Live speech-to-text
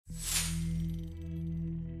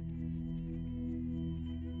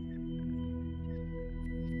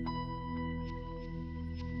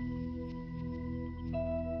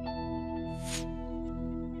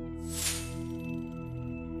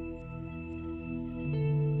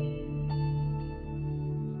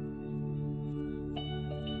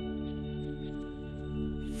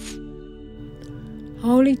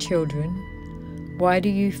Holy children, why do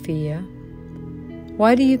you fear?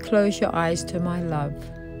 Why do you close your eyes to my love?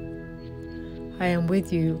 I am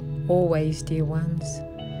with you always, dear ones,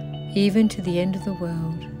 even to the end of the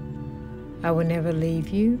world. I will never leave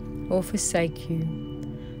you or forsake you.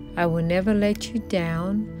 I will never let you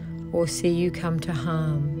down or see you come to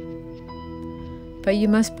harm. But you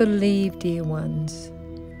must believe, dear ones.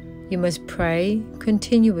 You must pray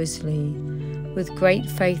continuously with great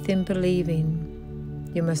faith in believing.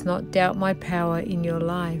 You must not doubt my power in your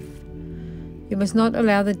life. You must not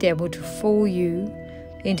allow the devil to fool you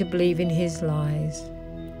into believing his lies.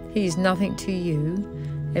 He is nothing to you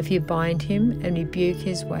if you bind him and rebuke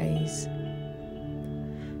his ways.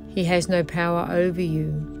 He has no power over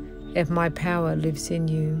you if my power lives in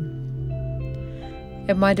you.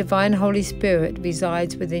 If my divine Holy Spirit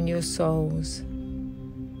resides within your souls.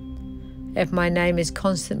 If my name is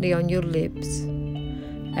constantly on your lips,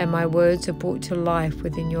 and my words are brought to life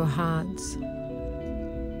within your hearts.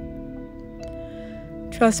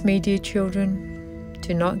 Trust me, dear children.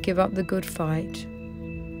 Do not give up the good fight.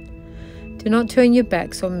 Do not turn your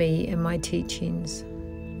backs on me and my teachings.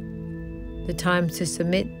 The time to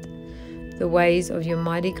submit the ways of your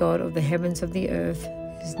mighty God of the heavens of the earth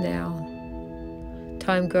is now.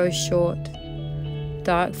 Time grows short.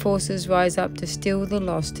 Dark forces rise up to steal the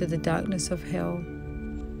lost to the darkness of hell.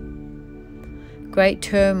 Great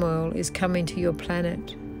turmoil is coming to your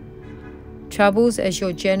planet. Troubles as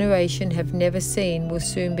your generation have never seen will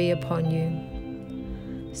soon be upon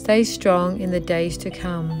you. Stay strong in the days to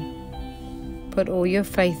come. Put all your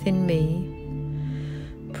faith in me.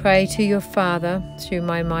 Pray to your Father through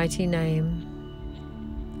my mighty name.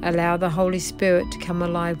 Allow the Holy Spirit to come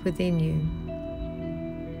alive within you.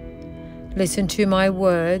 Listen to my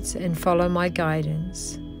words and follow my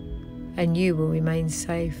guidance, and you will remain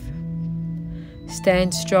safe.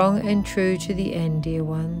 Stand strong and true to the end, dear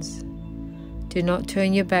ones. Do not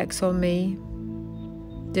turn your backs on me.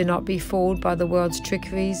 Do not be fooled by the world's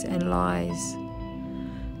trickeries and lies.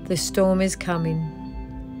 The storm is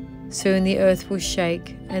coming. Soon the earth will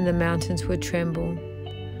shake and the mountains will tremble.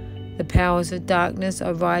 The powers of darkness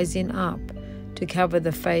are rising up to cover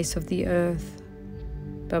the face of the earth,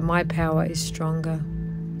 but my power is stronger.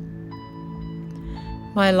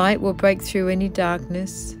 My light will break through any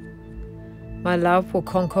darkness. My love will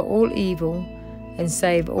conquer all evil and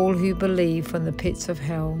save all who believe from the pits of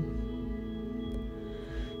hell.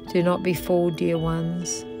 Do not be fooled, dear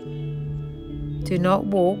ones. Do not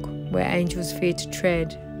walk where angels fear to tread.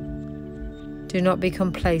 Do not be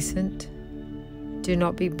complacent. Do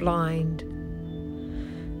not be blind.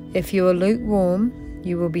 If you are lukewarm,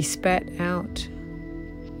 you will be spat out.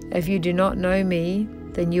 If you do not know me,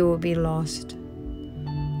 then you will be lost.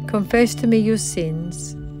 Confess to me your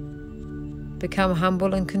sins. Become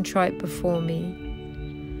humble and contrite before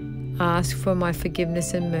me. Ask for my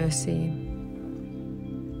forgiveness and mercy.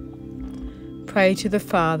 Pray to the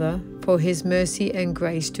Father for his mercy and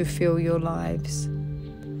grace to fill your lives.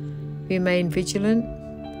 Remain vigilant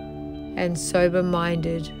and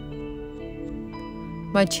sober-minded.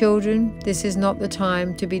 My children, this is not the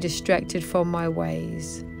time to be distracted from my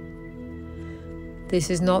ways.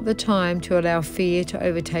 This is not the time to allow fear to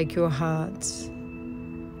overtake your hearts.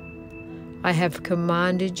 I have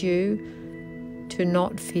commanded you to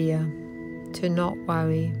not fear, to not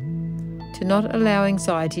worry, to not allow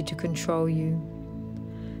anxiety to control you.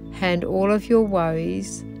 Hand all of your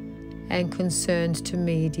worries and concerns to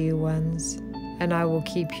me, dear ones, and I will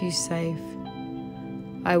keep you safe.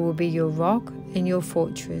 I will be your rock and your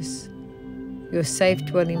fortress, your safe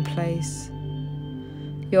dwelling place,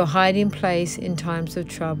 your hiding place in times of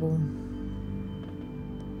trouble.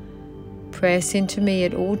 Press into me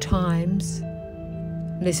at all times.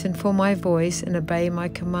 Listen for my voice and obey my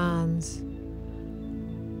commands.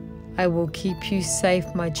 I will keep you safe,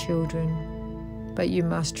 my children, but you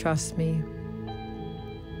must trust me.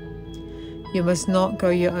 You must not go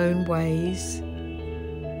your own ways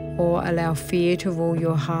or allow fear to rule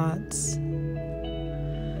your hearts.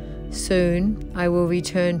 Soon I will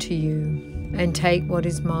return to you and take what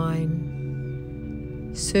is mine.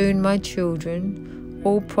 Soon, my children,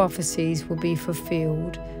 all prophecies will be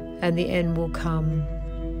fulfilled and the end will come.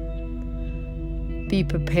 Be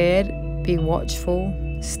prepared, be watchful,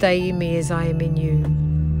 stay in me as I am in you.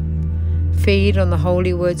 Feed on the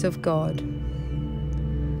holy words of God.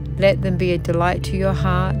 Let them be a delight to your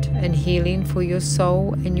heart and healing for your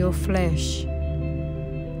soul and your flesh.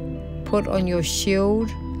 Put on your shield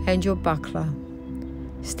and your buckler.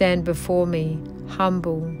 Stand before me,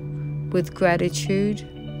 humble, with gratitude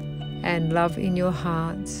and love in your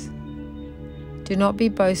hearts. Do not be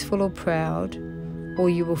boastful or proud, or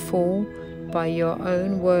you will fall by your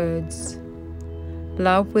own words.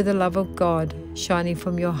 Love with the love of God shining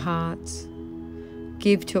from your hearts.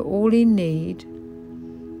 Give to all in need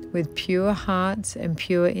with pure hearts and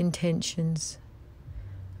pure intentions.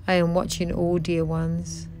 I am watching all, dear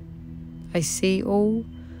ones. I see all,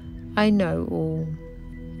 I know all,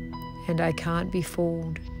 and I can't be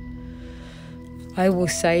fooled. I will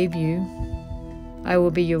save you. I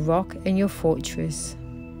will be your rock and your fortress,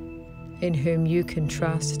 in whom you can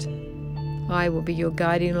trust. I will be your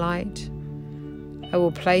guiding light. I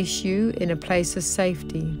will place you in a place of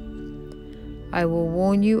safety. I will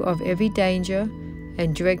warn you of every danger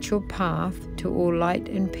and direct your path to all light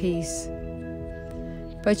and peace.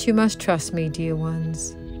 But you must trust me, dear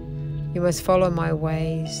ones. You must follow my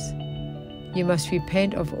ways. You must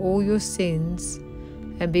repent of all your sins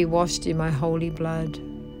and be washed in my holy blood.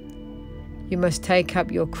 You must take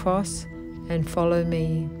up your cross and follow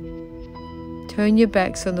me. Turn your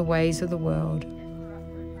backs on the ways of the world.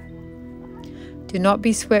 Do not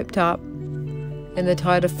be swept up in the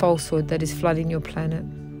tide of falsehood that is flooding your planet.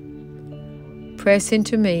 Press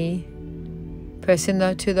into me, press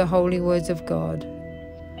into the holy words of God.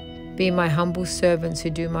 Be my humble servants who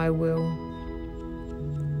do my will.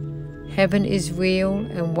 Heaven is real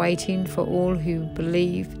and waiting for all who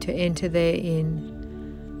believe to enter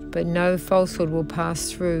therein, but no falsehood will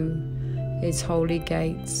pass through its holy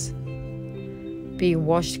gates. Be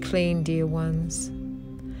washed clean, dear ones.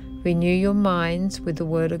 Renew your minds with the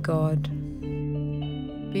Word of God.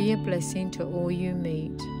 Be a blessing to all you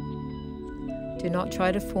meet. Do not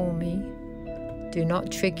try to fool me. Do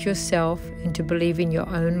not trick yourself into believing your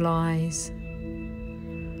own lies.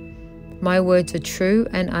 My words are true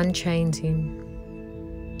and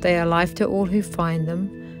unchanging. They are life to all who find them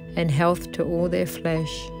and health to all their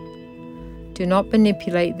flesh. Do not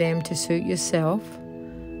manipulate them to suit yourself.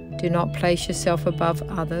 Do not place yourself above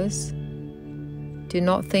others. Do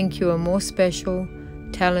not think you are more special,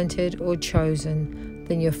 talented, or chosen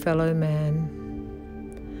than your fellow man.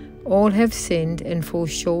 All have sinned and fall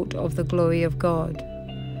short of the glory of God.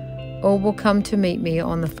 All will come to meet me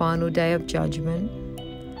on the final day of judgment.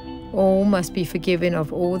 All must be forgiven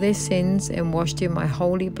of all their sins and washed in my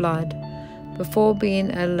holy blood before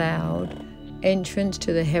being allowed entrance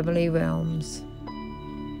to the heavenly realms.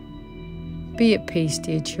 Be at peace,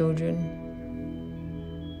 dear children.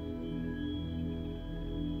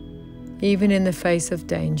 Even in the face of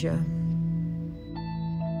danger.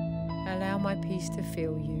 Allow my peace to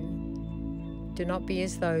fill you. Do not be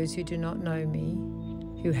as those who do not know me,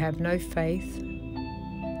 who have no faith,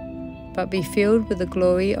 but be filled with the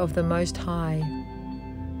glory of the Most High.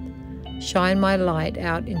 Shine my light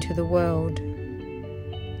out into the world.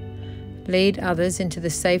 Lead others into the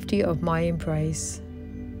safety of my embrace,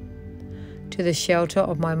 to the shelter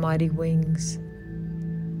of my mighty wings,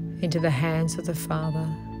 into the hands of the Father.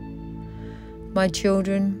 My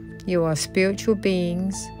children, you are spiritual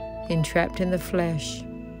beings entrapped in the flesh.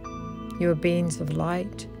 You are beings of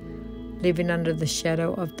light, living under the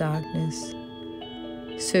shadow of darkness.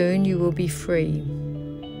 Soon you will be free.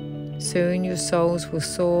 Soon your souls will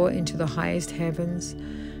soar into the highest heavens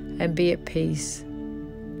and be at peace.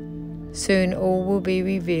 Soon all will be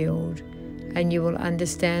revealed, and you will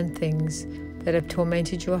understand things that have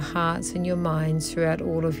tormented your hearts and your minds throughout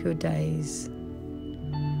all of your days.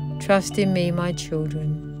 Trust in me, my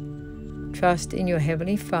children. Trust in your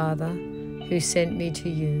Heavenly Father who sent me to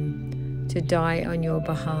you to die on your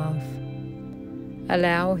behalf.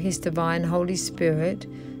 Allow His divine Holy Spirit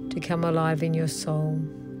to come alive in your soul.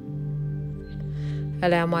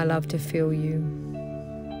 Allow my love to fill you.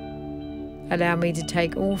 Allow me to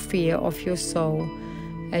take all fear off your soul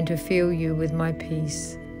and to fill you with my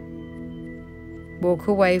peace. Walk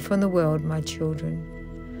away from the world, my children.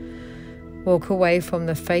 Walk away from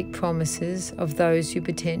the fake promises of those who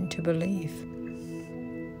pretend to believe,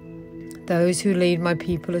 those who lead my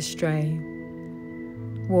people astray.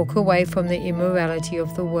 Walk away from the immorality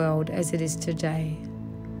of the world as it is today,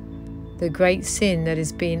 the great sin that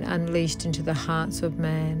is being unleashed into the hearts of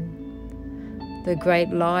man, the great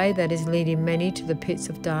lie that is leading many to the pits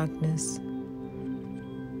of darkness.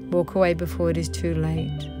 Walk away before it is too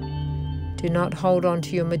late. Do not hold on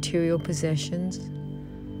to your material possessions.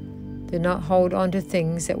 Do not hold on to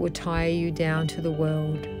things that will tie you down to the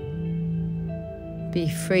world. Be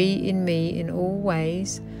free in me in all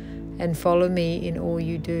ways and follow me in all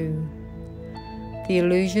you do. The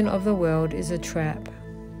illusion of the world is a trap.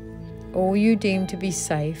 All you deem to be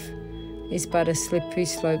safe is but a slippery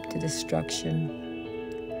slope to destruction.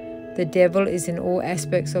 The devil is in all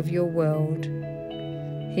aspects of your world.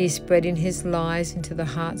 He is spreading his lies into the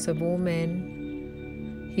hearts of all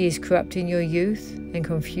men. He is corrupting your youth and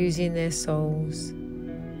confusing their souls.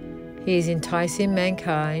 He is enticing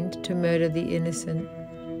mankind to murder the innocent.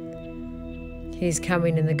 He is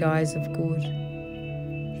coming in the guise of good.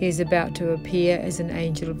 He is about to appear as an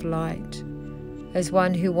angel of light, as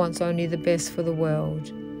one who wants only the best for the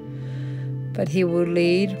world. But he will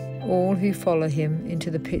lead all who follow him into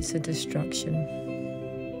the pits of destruction.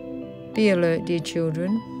 Be alert, dear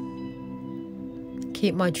children.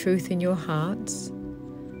 Keep my truth in your hearts.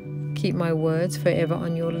 Keep my words forever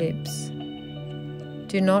on your lips.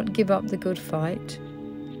 Do not give up the good fight.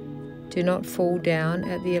 Do not fall down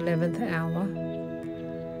at the 11th hour.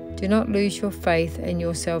 Do not lose your faith and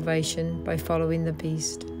your salvation by following the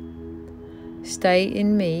beast. Stay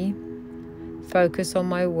in me. Focus on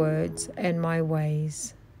my words and my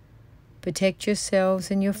ways. Protect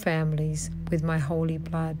yourselves and your families with my holy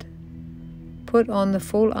blood. Put on the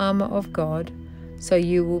full armor of God so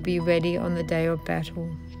you will be ready on the day of battle.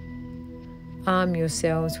 Arm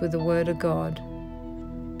yourselves with the word of God.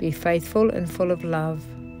 Be faithful and full of love.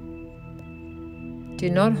 Do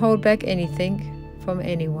not hold back anything from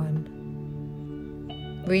anyone.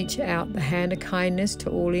 Reach out the hand of kindness to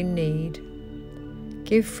all in need.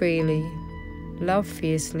 Give freely, love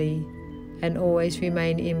fiercely, and always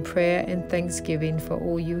remain in prayer and thanksgiving for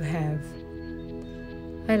all you have.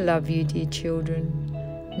 I love you, dear children,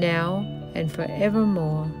 now and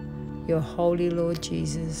forevermore, your holy Lord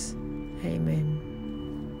Jesus. Amen.